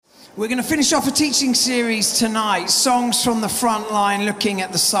We're going to finish off a teaching series tonight, Songs from the Frontline, looking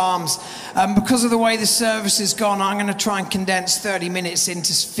at the Psalms. Because of the way the service has gone, I'm going to try and condense 30 minutes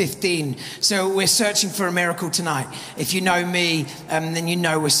into 15. So we're searching for a miracle tonight. If you know me, then you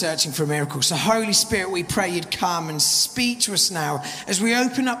know we're searching for a miracle. So Holy Spirit, we pray you'd come and speak to us now. As we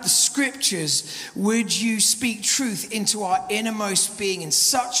open up the scriptures, would you speak truth into our innermost being in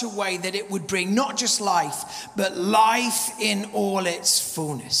such a way that it would bring not just life, but life in all its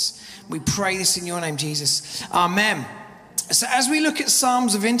fullness. We pray this in your name, Jesus. Amen. So as we look at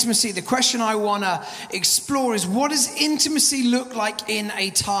Psalms of intimacy, the question I want to explore is, what does intimacy look like in a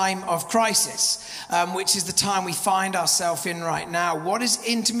time of crisis? Which is the time we find ourselves in right now. What does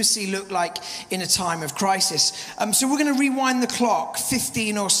intimacy look like in a time of crisis? So we're going to rewind the clock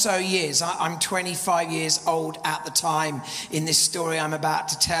 15 or so years. I'm 25 years old at the time in this story I'm about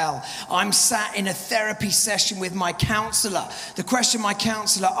to tell. I'm sat in a therapy session with my counselor. The question my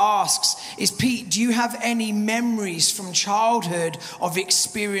counselor asks is, Pete, do you have any memories from childhood of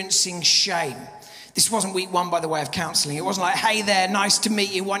experiencing shame? This wasn't week one, by the way, of counselling. It wasn't like, hey there, nice to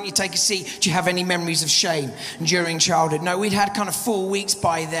meet you. Why don't you take a seat? Do you have any memories of shame during childhood? No, we'd had kind of 4 weeks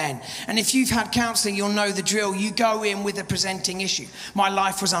by then. And if you've had counselling, you'll know the drill. You go in with a presenting issue. My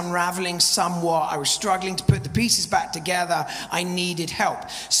life was unraveling somewhat. I was struggling to put the pieces back together. I needed help.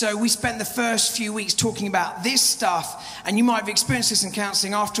 So we spent the first few weeks talking about this stuff. And you might have experienced this in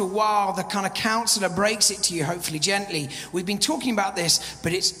counselling. After a while, the kind of counsellor breaks it to you, hopefully gently. We've been talking about this,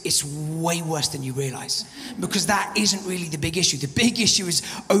 but it's way worse than you realize, because that isn't really the big issue. The big issue is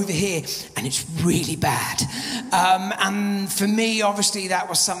over here, and it's really bad. And for me, obviously, that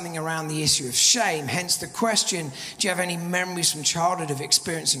was something around the issue of shame. Hence the question, do you have any memories from childhood of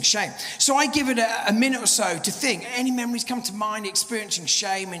experiencing shame? So I give it a minute or so to think. Any memories come to mind experiencing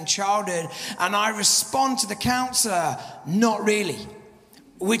shame in childhood? And I respond to the counselor, not really.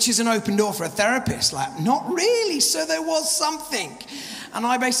 Which is an open door for a therapist. Like, not really, so there was something. And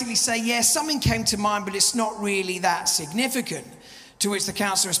I basically say, yeah, something came to mind, but it's not really that significant. To which the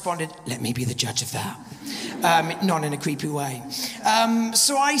counselor responded, let me be the judge of that. Not in a creepy way.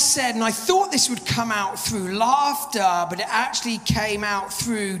 So I said, and I thought this would come out through laughter, but it actually came out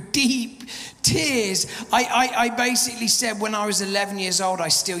through deep tears. I basically said, when I was 11 years old, I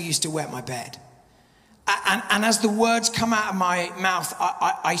still used to wet my bed. And as the words come out of my mouth,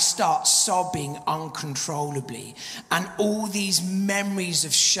 I start sobbing uncontrollably. And all these memories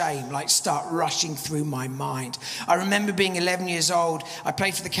of shame start rushing through my mind. I remember being 11 years old. I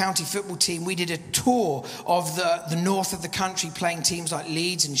played for the county football team. We did a tour of the north of the country, playing teams like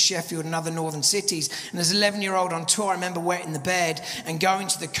Leeds and Sheffield and other northern cities. And as an 11-year-old on tour, I remember wetting the bed and going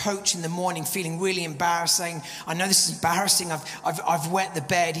to the coach in the morning feeling really embarrassed, saying, I know this is embarrassing. I've wet the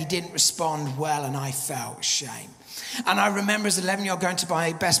bed. He didn't respond well, and I felt shame. And I remember as an 11-year-old going to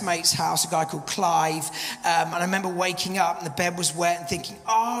my best mate's house, a guy called Clive, and I remember waking up and the bed was wet and thinking,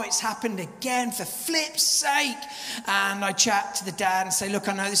 oh, it's happened again, for flip's sake. And I chat to the dad and say, look,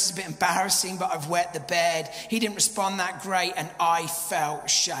 I know this is a bit embarrassing, but I've wet the bed. He didn't respond that great, and I felt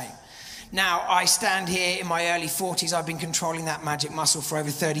shame. Now, I stand here in my early 40s. I've been controlling that magic muscle for over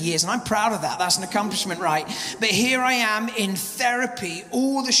 30 years, and I'm proud of that. That's an accomplishment, right? But here I am in therapy,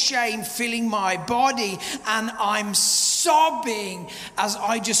 all the shame filling my body, and I'm sobbing as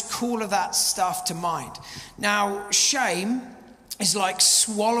I just call of that stuff to mind. Now, shame is like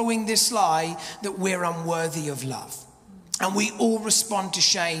swallowing this lie that we're unworthy of love. And we all respond to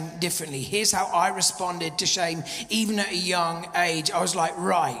shame differently. Here's how I responded to shame, even at a young age. I was like,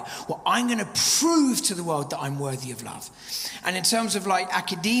 right, well, I'm going to prove to the world that I'm worthy of love. And in terms of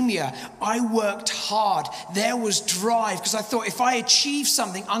academia, I worked hard. There was drive, because I thought if I achieve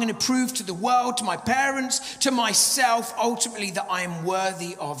something, I'm going to prove to the world, to my parents, to myself, ultimately that I am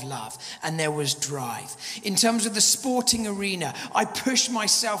worthy of love. And there was drive. In terms of the sporting arena, I pushed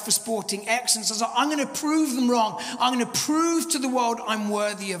myself for sporting excellence. I was like, I'm going to prove them wrong. I'm going to prove to the world I'm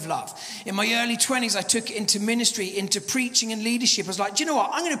worthy of love. In my early 20s, I took it into ministry, into preaching and leadership. I was like, do you know what?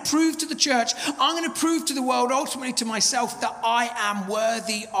 I'm going to prove to the church, I'm going to prove to the world, ultimately to myself, that I am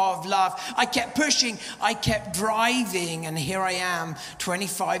worthy of love. I kept pushing, I kept driving, and here I am,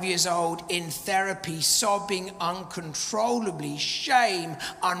 25 years old, in therapy, sobbing uncontrollably, shame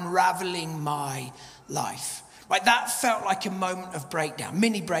unraveling my life. Like, that felt like a moment of breakdown,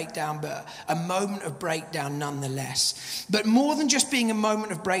 mini breakdown, but a moment of breakdown nonetheless. But more than just being a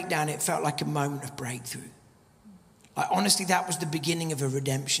moment of breakdown, it felt like a moment of breakthrough. Honestly, that was the beginning of a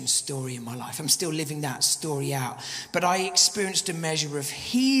redemption story in my life. I'm still living that story out. But I experienced a measure of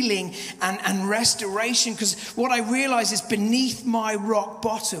healing and restoration, because what I realized is beneath my rock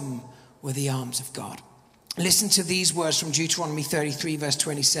bottom were the arms of God. Listen to these words from Deuteronomy 33, verse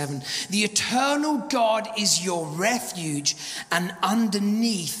 27. The eternal God is your refuge, and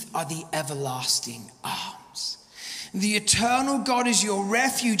underneath are the everlasting arms. The eternal God is your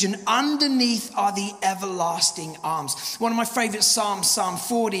refuge, and underneath are the everlasting arms. One of my favorite Psalms, Psalm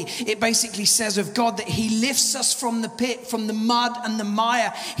 40, it basically says of God that he lifts us from the pit, from the mud and the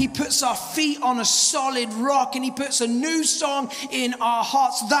mire. He puts our feet on a solid rock, and he puts a new song in our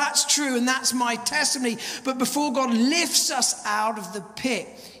hearts. That's true, and that's my testimony. But before God lifts us out of the pit,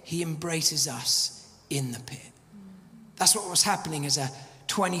 he embraces us in the pit. That's what was happening as a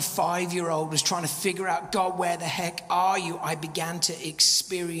 25-year-old was trying to figure out, God, where the heck are you? I began to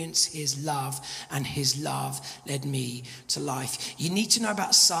experience his love, and his love led me to life. You need to know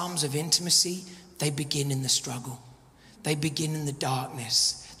about Psalms of intimacy. They begin in the struggle. They begin in the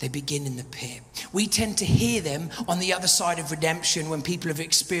darkness. They begin in the pit. We tend to hear them on the other side of redemption when people have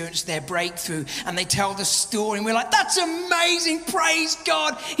experienced their breakthrough and they tell the story and we're like, that's amazing, praise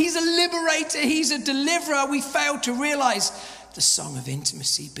God. He's a liberator, he's a deliverer. We fail to realize the song of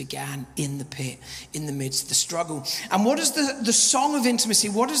intimacy began in the pit, in the midst of the struggle. And what does the song of intimacy,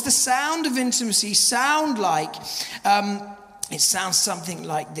 what does the sound of intimacy sound like? It sounds something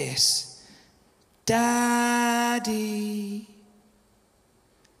like this. Daddy,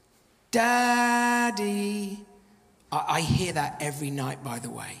 Daddy. I hear that every night, by the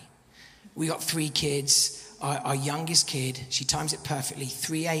way. We got 3 kids. Our youngest kid, she times it perfectly,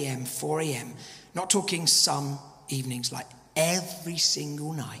 3 a.m., 4 a.m. Not talking some evenings, like every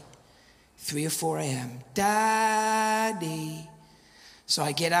single night, 3 or 4 a.m. Daddy. So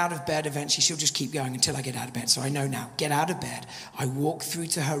I get out of bed eventually. She'll just keep going until I get out of bed. So I know now, get out of bed. I walk through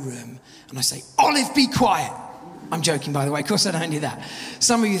to her room and I say, Olive, be quiet. I'm joking, by the way. Of course I don't do that.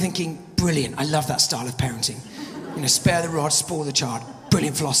 Some of you are thinking, brilliant. I love that style of parenting. You know, spare the rod, spoil the child.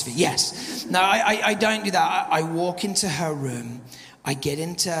 Brilliant philosophy, yes. No, I don't do that. I walk into her room. I get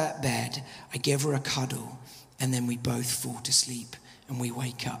into bed. I give her a cuddle. And then we both fall to sleep and we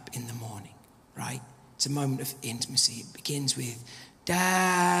wake up in the morning, right? It's a moment of intimacy. It begins with,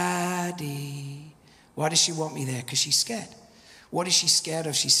 Daddy. Why does she want me there? Because she's scared. What is she scared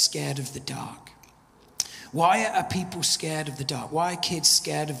of? She's scared of the dark. Why are people scared of the dark? Why are kids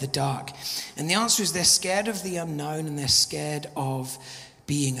scared of the dark? And the answer is they're scared of the unknown and they're scared of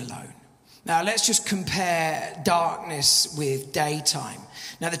being alone. Now, let's just compare darkness with daytime.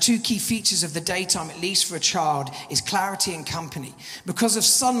 Now, the 2 key features of the daytime, at least for a child, is clarity and company. Because of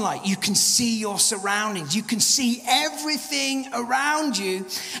sunlight, you can see your surroundings. You can see everything around you.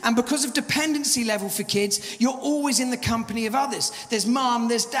 And because of dependency level for kids, you're always in the company of others. There's mom,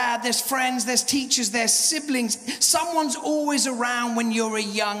 there's dad, there's friends, there's teachers, there's siblings. Someone's always around when you're a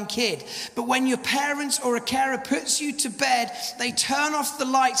young kid. But when your parents or a carer puts you to bed, they turn off the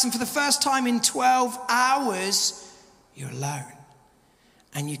lights, and for the first time in 12 hours, you're alone.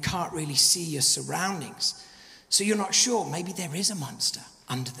 And you can't really see your surroundings. So you're not sure, maybe there is a monster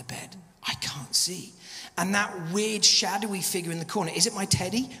under the bed. I can't see. And that weird shadowy figure in the corner, is it my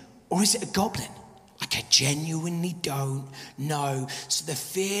teddy or is it a goblin? Like, I genuinely don't know. So the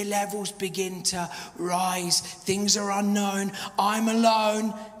fear levels begin to rise. Things are unknown. I'm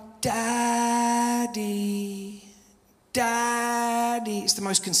alone. Daddy, Daddy. It's the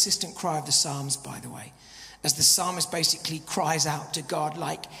most consistent cry of the Psalms, by the way. As the psalmist basically cries out to God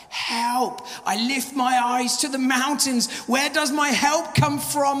like, help, I lift my eyes to the mountains. Where does my help come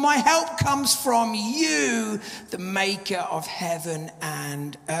from? My help comes from you, the maker of heaven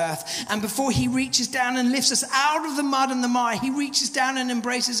and earth. And before he reaches down and lifts us out of the mud and the mire, he reaches down and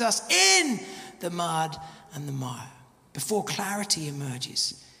embraces us in the mud and the mire. Before clarity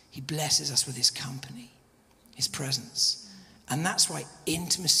emerges, he blesses us with his company, his presence. And that's why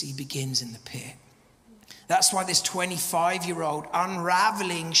intimacy begins in the pit. That's why this 25-year-old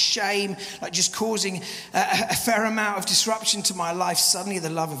unraveling shame, like just causing a fair amount of disruption to my life, suddenly the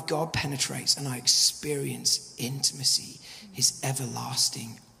love of God penetrates and I experience intimacy, his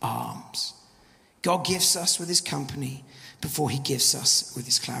everlasting arms. God gives us with his company before he gives us with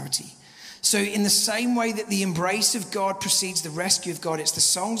his clarity. So in the same way that the embrace of God precedes the rescue of God, it's the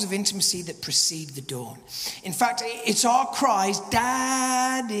songs of intimacy that precede the dawn. In fact, it's our cries,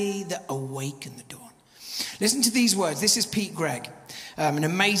 Daddy, that awaken the dawn. Listen to these words. This is Pete Gregg. an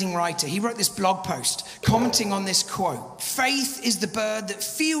amazing writer. He wrote this blog post commenting on this quote: "Faith is the bird that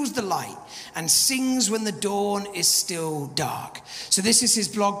feels the light and sings when the dawn is still dark." So this is his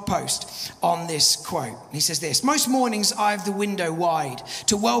blog post on this quote. He says this: "Most mornings I have the window wide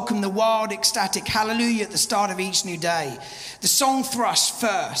to welcome the wild, ecstatic hallelujah at the start of each new day. The song thrush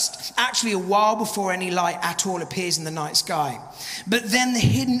first, actually a while before any light at all appears in the night sky. But then the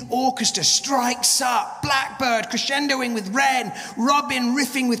hidden orchestra strikes up, blackbird crescendoing with wren, robin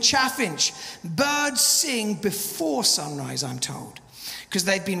riffing with chaffinch. Birds sing before sunrise, I'm told, because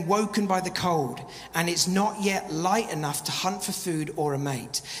they've been woken by the cold, and it's not yet light enough to hunt for food or a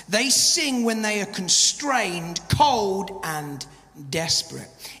mate. They sing when they are constrained, cold, and desperate,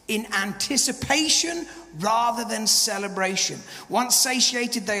 in anticipation rather than celebration. Once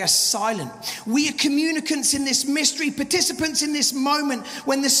satiated, they are silent. We are communicants in this mystery, participants in this moment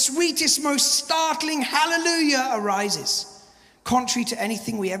when the sweetest, most startling hallelujah arises, contrary to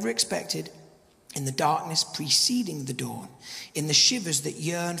anything we ever expected, in the darkness preceding the dawn, in the shivers that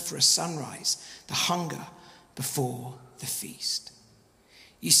yearn for a sunrise, the hunger before the feast."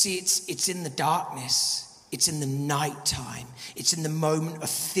 You see, it's in the darkness, it's in the night time, it's in the moment of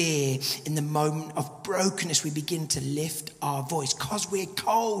fear, in the moment of brokenness, we begin to lift our voice because we're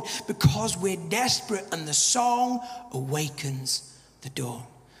cold, because we're desperate, and the song awakens the dawn.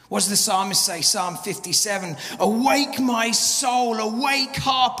 What does the psalmist say? Psalm 57, "Awake my soul, awake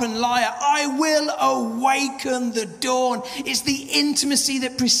harp and lyre, I will awaken the dawn." It's the intimacy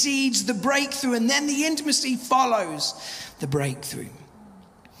that precedes the breakthrough, and then the intimacy follows the breakthrough.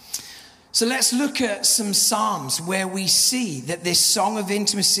 So let's look at some Psalms where we see that this song of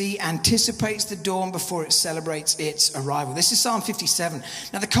intimacy anticipates the dawn before it celebrates its arrival. This is Psalm 57.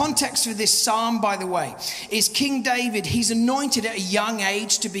 Now, the context for this Psalm, by the way, is King David. He's anointed at a young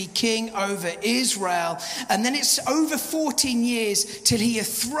age to be king over Israel. And then it's over 14 years till he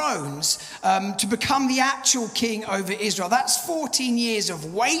thrones to become the actual king over Israel. That's 14 years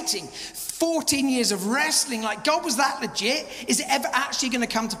of waiting, 14 years of wrestling. Like, God, was that legit? Is it ever actually going to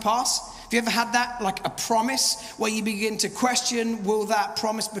come to pass? Have you ever had that, like a promise, where you begin to question, will that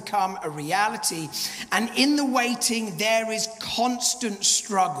promise become a reality? And in the waiting, there is constant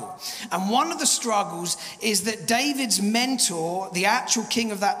struggle. And one of the struggles is that David's mentor, the actual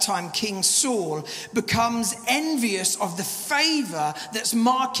king of that time, King Saul, becomes envious of the favor that's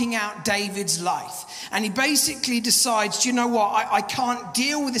marking out David's life. And he basically decides, you know what, I can't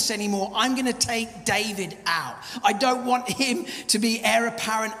deal with this anymore. I'm going to take David out. I don't want him to be heir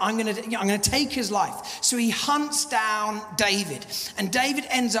apparent. I'm going to take his life. So he hunts down David. And David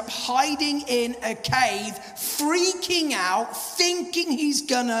ends up hiding in a cave, freaking out, thinking he's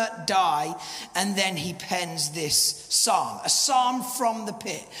going to die. And then he pens this psalm, a psalm from the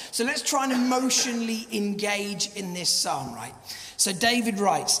pit. So let's try and emotionally engage in this psalm, right? So David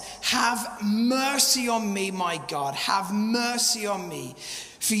writes, "Have mercy on me, my God, have mercy on me.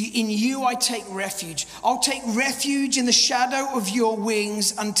 For in you I take refuge. I'll take refuge in the shadow of your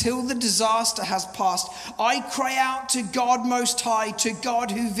wings until the disaster has passed. I cry out to God Most High, to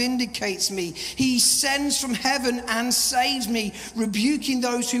God who vindicates me. He sends from heaven and saves me, rebuking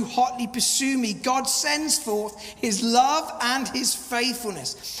those who hotly pursue me. God sends forth his love and his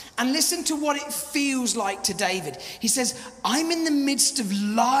faithfulness." And listen to what it feels like to David. He says, "I'm in the midst of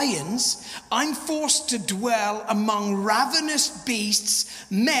lions. I'm forced to dwell among ravenous beasts,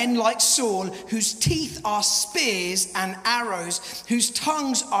 men like Saul, whose teeth are spears and arrows, whose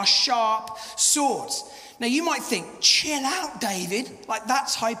tongues are sharp swords." Now you might think, chill out, David, like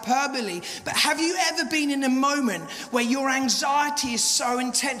that's hyperbole. But have you ever been in a moment where your anxiety is so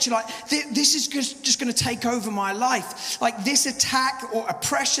intense, you're like, this is just going to take over my life. Like this attack or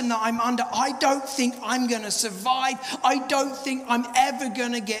oppression that I'm under, I don't think I'm going to survive. I don't think I'm ever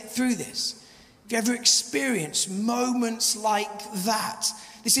going to get through this. Have you ever experienced moments like that?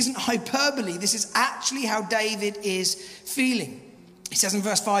 This isn't hyperbole. This is actually how David is feeling. He says in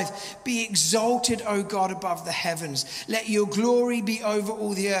verse 5, "Be exalted, O God, above the heavens. Let your glory be over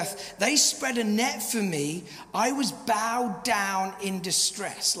all the earth. They spread a net for me. I was bowed down in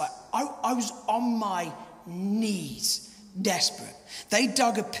distress." Like I was on my knees, desperate. "They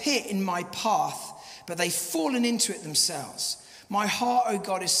dug a pit in my path, but they've fallen into it themselves. My heart, O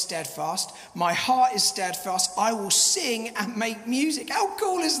God, is steadfast. My heart is steadfast. I will sing and make music." How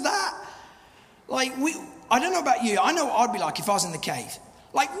cool is that? Like I don't know about you. I know what I'd be like if I was in the cave.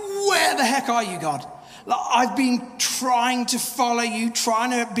 Like, where the heck are you, God? Like, I've been trying to follow you,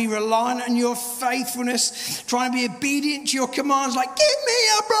 trying to be reliant on your faithfulness, trying to be obedient to your commands. Like, give me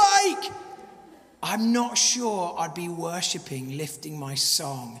a break. I'm not sure I'd be worshiping, lifting my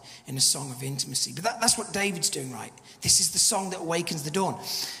song in a song of intimacy. But that's what David's doing, right? This is the song that awakens the dawn.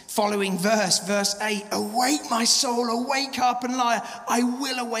 Following verse 8, awake my soul, awake up and lie. I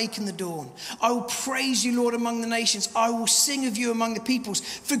will awaken the dawn. I will praise you, Lord, among the nations. I will sing of you among the peoples.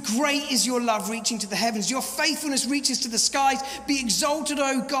 For great is your love reaching to the heavens. Your faithfulness reaches to the skies. Be exalted,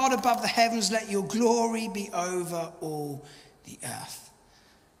 O God, above the heavens. Let your glory be over all the earth.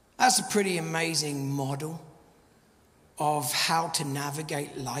 That's a pretty amazing model of how to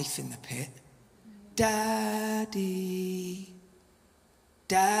navigate life in the pit. Daddy,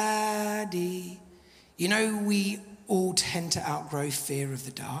 Daddy. You know, we all tend to outgrow fear of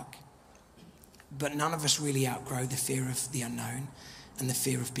the dark, but none of us really outgrow the fear of the unknown and the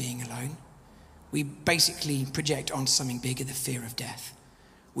fear of being alone. We basically project onto something bigger, the fear of death,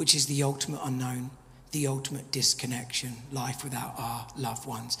 which is the ultimate unknown, the ultimate disconnection, life without our loved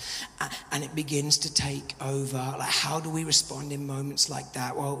ones. And it begins to take over. Like, how do we respond in moments like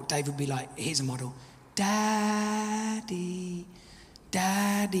that? Well, David would be like, here's a model. Daddy,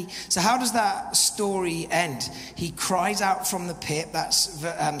 Daddy. So how does that story end? He cries out from the pit, that's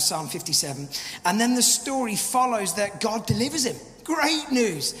Psalm 57. And then the story follows that God delivers him. Great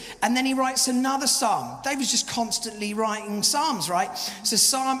news. And then he writes another psalm. David's just constantly writing psalms, right? So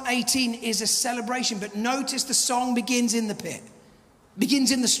Psalm 18 is a celebration, but notice the song begins in the pit,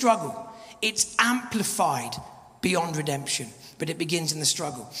 begins in the struggle. It's amplified beyond redemption, but it begins in the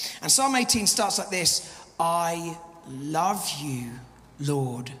struggle. And Psalm 18 starts like this: I love you,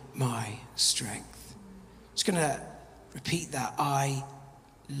 Lord, my strength. I'm just going to repeat that. I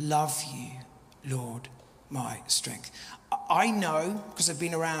love you, Lord, my strength. I know, because I've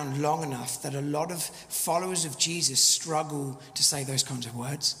been around long enough, that a lot of followers of Jesus struggle to say those kinds of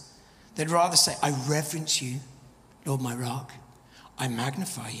words. They'd rather say, I reverence you, Lord, my rock. I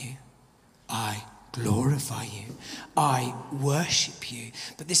magnify you. I glorify you. I worship you.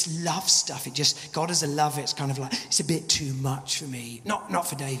 But this love stuff, God as a lover, it's kind of like, it's a bit too much for me. Not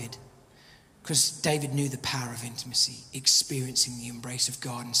for David. Because David knew the power of intimacy, experiencing the embrace of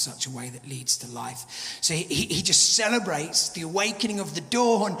God in such a way that leads to life. So he just celebrates the awakening of the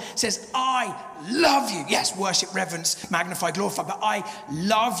dawn, says, I love you. Yes, worship, reverence, magnify, glorify, but I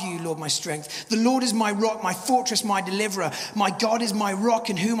love you, Lord, my strength. The Lord is my rock, my fortress, my deliverer. My God is my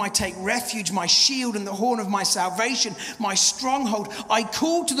rock in whom I take refuge, my shield and the horn of my salvation, my stronghold. I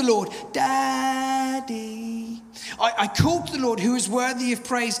call to the Lord, Daddy. I call to the Lord who is worthy of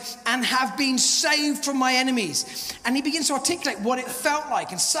praise and have been saved from my enemies. And he begins to articulate what it felt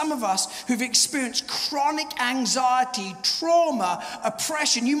like. And some of us who've experienced chronic anxiety, trauma,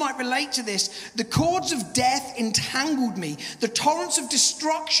 oppression, you might relate to this. The cords of death entangled me. The torrents of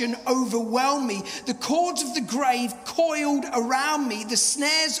destruction overwhelmed me. The cords of the grave coiled around me. The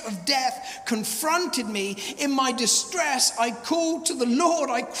snares of death confronted me. In my distress, I called to the Lord.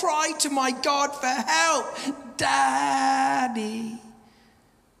 I cried to my God for help. Daddy.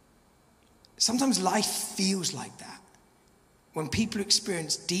 Sometimes life feels like that. When people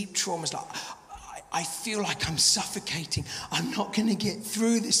experience deep traumas, like, I feel like I'm suffocating. I'm not going to get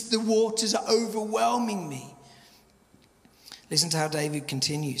through this. The waters are overwhelming me. Listen to how David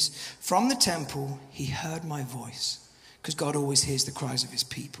continues. From the temple, he heard my voice, because God always hears the cries of his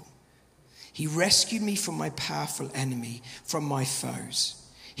people. He rescued me from my powerful enemy, from my foes.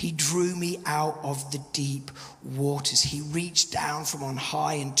 He drew me out of the deep waters. He reached down from on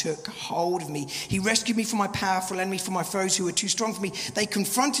high and took hold of me. He rescued me from my powerful enemy, from my foes who were too strong for me. They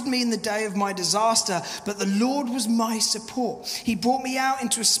confronted me in the day of my disaster, but the Lord was my support. He brought me out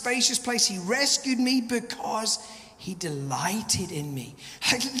into a spacious place. He rescued me because he delighted in me.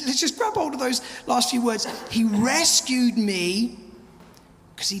 Let's just grab hold of those last few words. He rescued me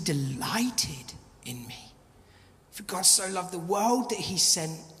because he delighted in me. For God so loved the world that he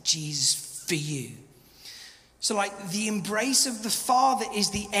sent Jesus for you. So like the embrace of the Father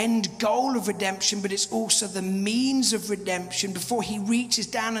is the end goal of redemption, but it's also the means of redemption. Before he reaches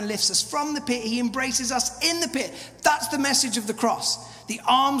down and lifts us from the pit, he embraces us in the pit. That's the message of the cross. The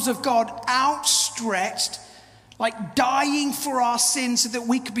arms of God outstretched, like dying for our sins so that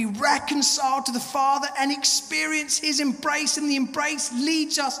we could be reconciled to the Father and experience his embrace. And the embrace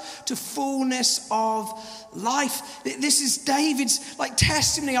leads us to fullness of life. This is David's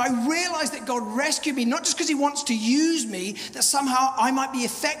testimony. I realize that God rescued me, not just because he wants to use me, that somehow I might be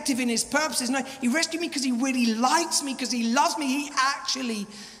effective in his purposes. No, he rescued me because he really likes me, because he loves me. He actually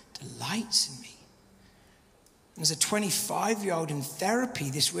delights in me. And as a 25-year-old in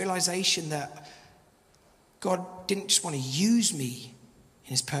therapy, this realization that God didn't just want to use me in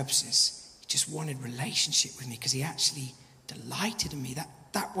his purposes. He just wanted relationship with me because he actually delighted in me.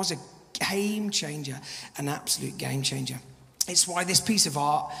 That was a game changer, an absolute game changer. It's why this piece of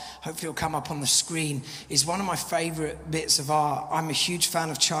art, hopefully it'll come up on the screen, is one of my favorite bits of art. I'm a huge fan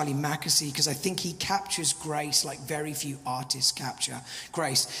of Charlie Mackesy because I think he captures grace like very few artists capture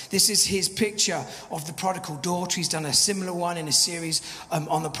grace. This is his picture of the prodigal daughter. He's done a similar one in a series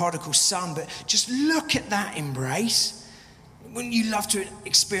on the prodigal son, but just look at that embrace. Wouldn't you love to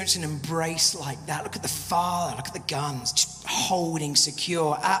experience an embrace like that? Look at the father, look at the guns, just holding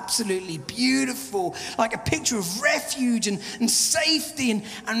secure, absolutely beautiful, like a picture of refuge and safety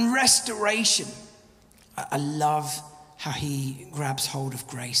and restoration. I love how he grabs hold of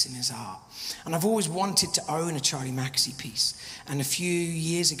grace in his art. And I've always wanted to own a Charlie Mackesy piece. And a few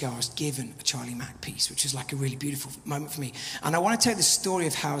years ago, I was given a Charlie Mack piece, which was like a really beautiful moment for me. And I want to tell the story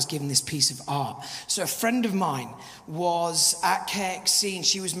of how I was given this piece of art. So a friend of mine was at KXC and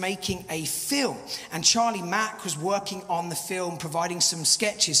she was making a film. And Charlie Mack was working on the film, providing some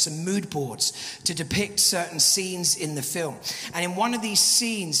sketches, some mood boards to depict certain scenes in the film. And in one of these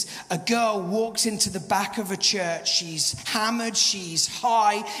scenes, a girl walks into the back of a church. She's hammered, she's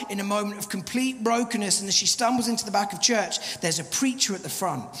high, in a moment of complete brokenness, and as she stumbles into the back of church, there's a preacher at the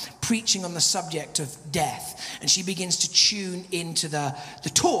front preaching on the subject of death, and she begins to tune into the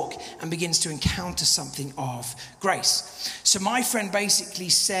talk and begins to encounter something of grace. So my friend basically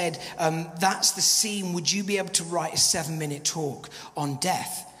said, that's the scene, would you be able to write a 7-minute talk on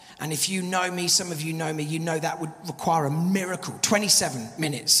death? And if you know me, some of you know me, you know that would require a miracle.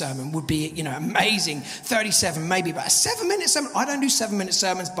 27-minute sermon would be, amazing. 37 maybe, but a 7-minute sermon. I don't do 7-minute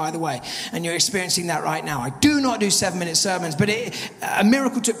sermons, by the way. And you're experiencing that right now. I do not do 7-minute sermons, but a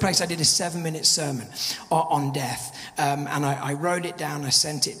miracle took place. I did a 7-minute sermon on death. And I wrote it down. I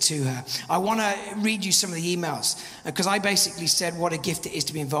sent it to her. I want to read you some of the emails because I basically said what a gift it is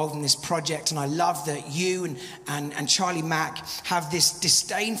to be involved in this project. And I love that you and Charlie Mack have this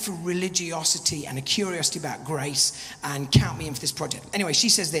disdain for religiosity and a curiosity about grace, and count me in for this project. Anyway, she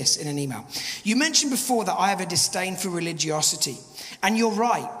says this in an email. You mentioned before that I have a disdain for religiosity, and you're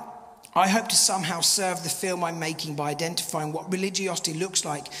right. I hope to somehow serve the film I'm making by identifying what religiosity looks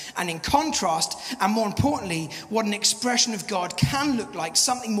like, and in contrast, and more importantly, what an expression of God can look like,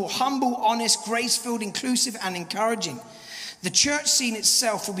 something more humble, honest, grace-filled, inclusive, and encouraging. The church scene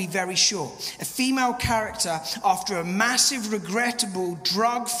itself will be very short. A female character, after a massive, regrettable,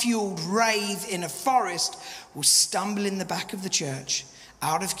 drug-fueled rave in a forest, will stumble in the back of the church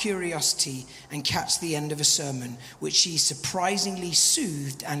out of curiosity and catch the end of a sermon, which she's surprisingly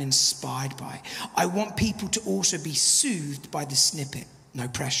soothed and inspired by. I want people to also be soothed by the snippet. No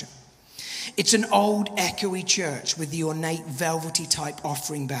pressure. It's an old, echoey church with the ornate, velvety type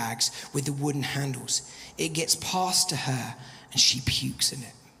offering bags with the wooden handles. It gets passed to her and she pukes in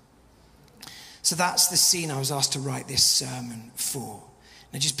it. So that's the scene I was asked to write this sermon for.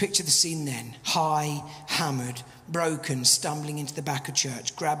 Now just picture the scene then. High, hammered, broken, stumbling into the back of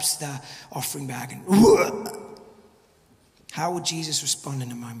church, grabs the offering bag and whoa! How would Jesus respond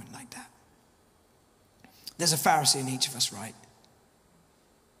in a moment like that? There's a Pharisee in each of us, right?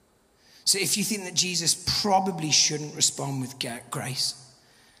 So if you think that Jesus probably shouldn't respond with grace,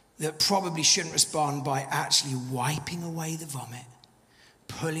 that probably shouldn't respond by actually wiping away the vomit,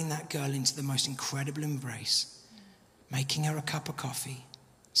 pulling that girl into the most incredible embrace, making her a cup of coffee,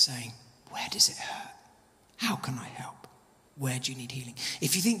 saying, where does it hurt? How can I help? Where do you need healing?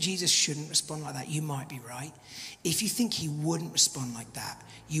 If you think Jesus shouldn't respond like that, you might be right. If you think he wouldn't respond like that,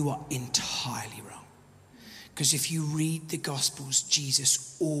 you are entirely wrong. Because if you read the Gospels,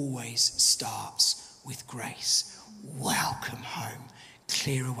 Jesus always starts with grace. Welcome home.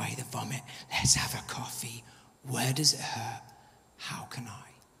 Clear away the vomit. Let's have a coffee. Where does it hurt? How can I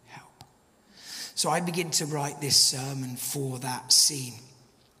help? So I begin to write this sermon for that scene.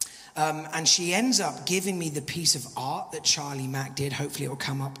 And she ends up giving me the piece of art that Charlie Mack did. Hopefully it will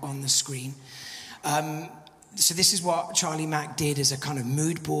come up on the screen. So this is what Charlie Mack did as a kind of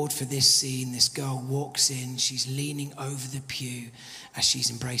mood board for this scene. This girl walks in, she's leaning over the pew as she's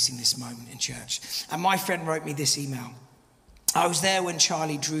embracing this moment in church. And my friend wrote me this email. I was there when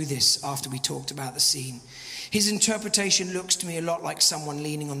Charlie drew this after we talked about the scene. His interpretation looks to me a lot like someone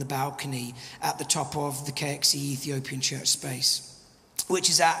leaning on the balcony at the top of the KXC Ethiopian church space, which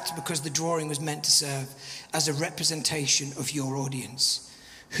is apt because the drawing was meant to serve as a representation of your audience,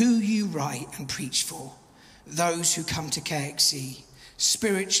 who you write and preach for. Those who come to KXC,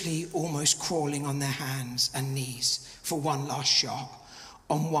 spiritually almost crawling on their hands and knees for one last shot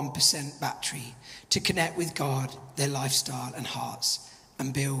on 1% battery to connect with God, their lifestyle and hearts,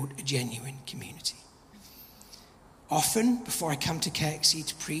 and build a genuine community. Often, before I come to KXC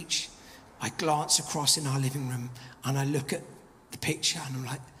to preach, I glance across in our living room and I look at the picture and I'm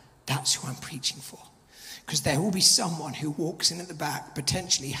like, That's who I'm preaching for. Because there will be someone who walks in at the back,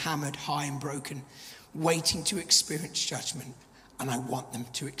 potentially hammered, high and broken, waiting to experience judgment. And I want them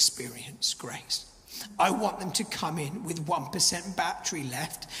to experience grace. I want them to come in with 1% battery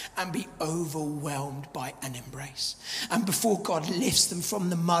left and be overwhelmed by an embrace. And before God lifts them from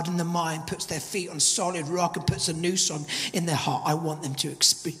the mud and the mire and puts their feet on solid rock and puts a new song in their heart, I want them to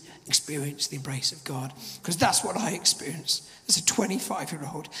experience the embrace of God. Because that's what I experienced as a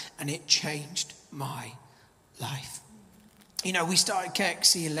 25-year-old, and it changed my life. You know, we started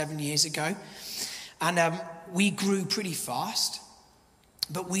KXC 11 years ago, and we grew pretty fast.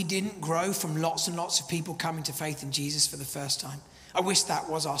 But we didn't grow from lots and lots of people coming to faith in Jesus for the first time. I wish that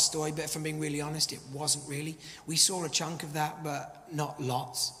was our story, but if I'm being really honest, it wasn't really. We saw a chunk of that, but not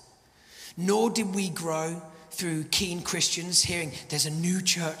lots. Nor did we grow through keen Christians hearing there's a new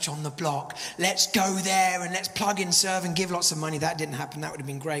church on the block. Let's go there and let's plug in, serve and give lots of money. That didn't happen. That would have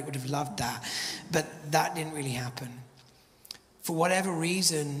been great. Would have loved that. But that didn't really happen. For whatever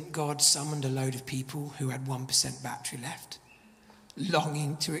reason, God summoned a load of people who had 1% battery left,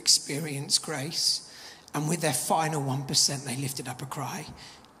 longing to experience grace. And with their final 1%, they lifted up a cry.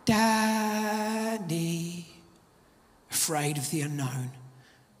 Daddy. Afraid of the unknown.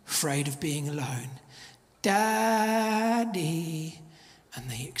 Afraid of being alone. Daddy. And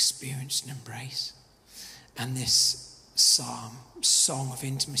they experienced an embrace. And this psalm, song of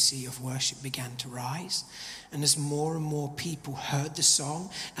intimacy, of worship began to rise. And as more and more people heard the song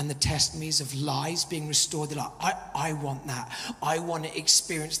and the testimonies of lives being restored, they're like, I want that. I want to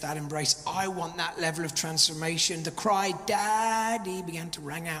experience that embrace. I want that level of transformation. The cry, Daddy, began to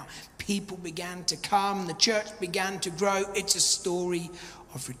ring out. People began to come. The church began to grow. It's a story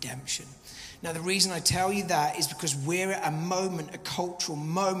of redemption. Now, the reason I tell you that is because we're at a moment, a cultural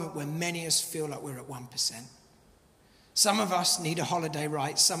moment, where many of us feel like we're at 1%. Some of us need a holiday,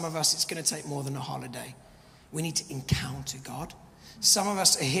 right? Some of us, it's going to take more than a holiday. We need to encounter God. Some of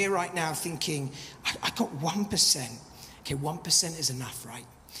us are here right now thinking, I got 1%. Okay, 1% is enough, right?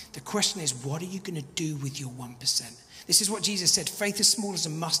 The question is, what are you going to do with your 1%? This is what Jesus said, faith as small as a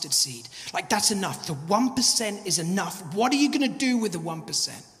mustard seed. Like, that's enough. The 1% is enough. What are you going to do with the 1%?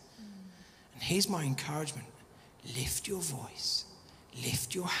 And here's my encouragement. Lift your voice.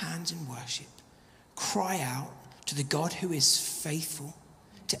 Lift your hands in worship. Cry out to the God who is faithful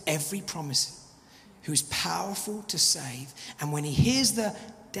to every promise, who is powerful to save. And when he hears the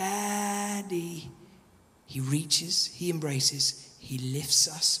Daddy, he reaches, he embraces, he lifts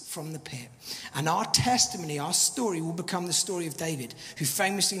us from the pit. And our testimony, our story will become the story of David, who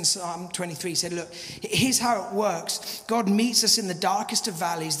famously in Psalm 23 said, look, here's how it works. God meets us in the darkest of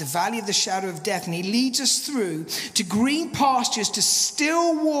valleys, the valley of the shadow of death, and he leads us through to green pastures, to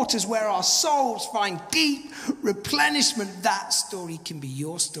still waters where our souls find deep replenishment. That story can be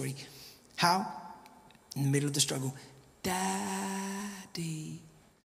your story. How? In the middle of the struggle, Daddy.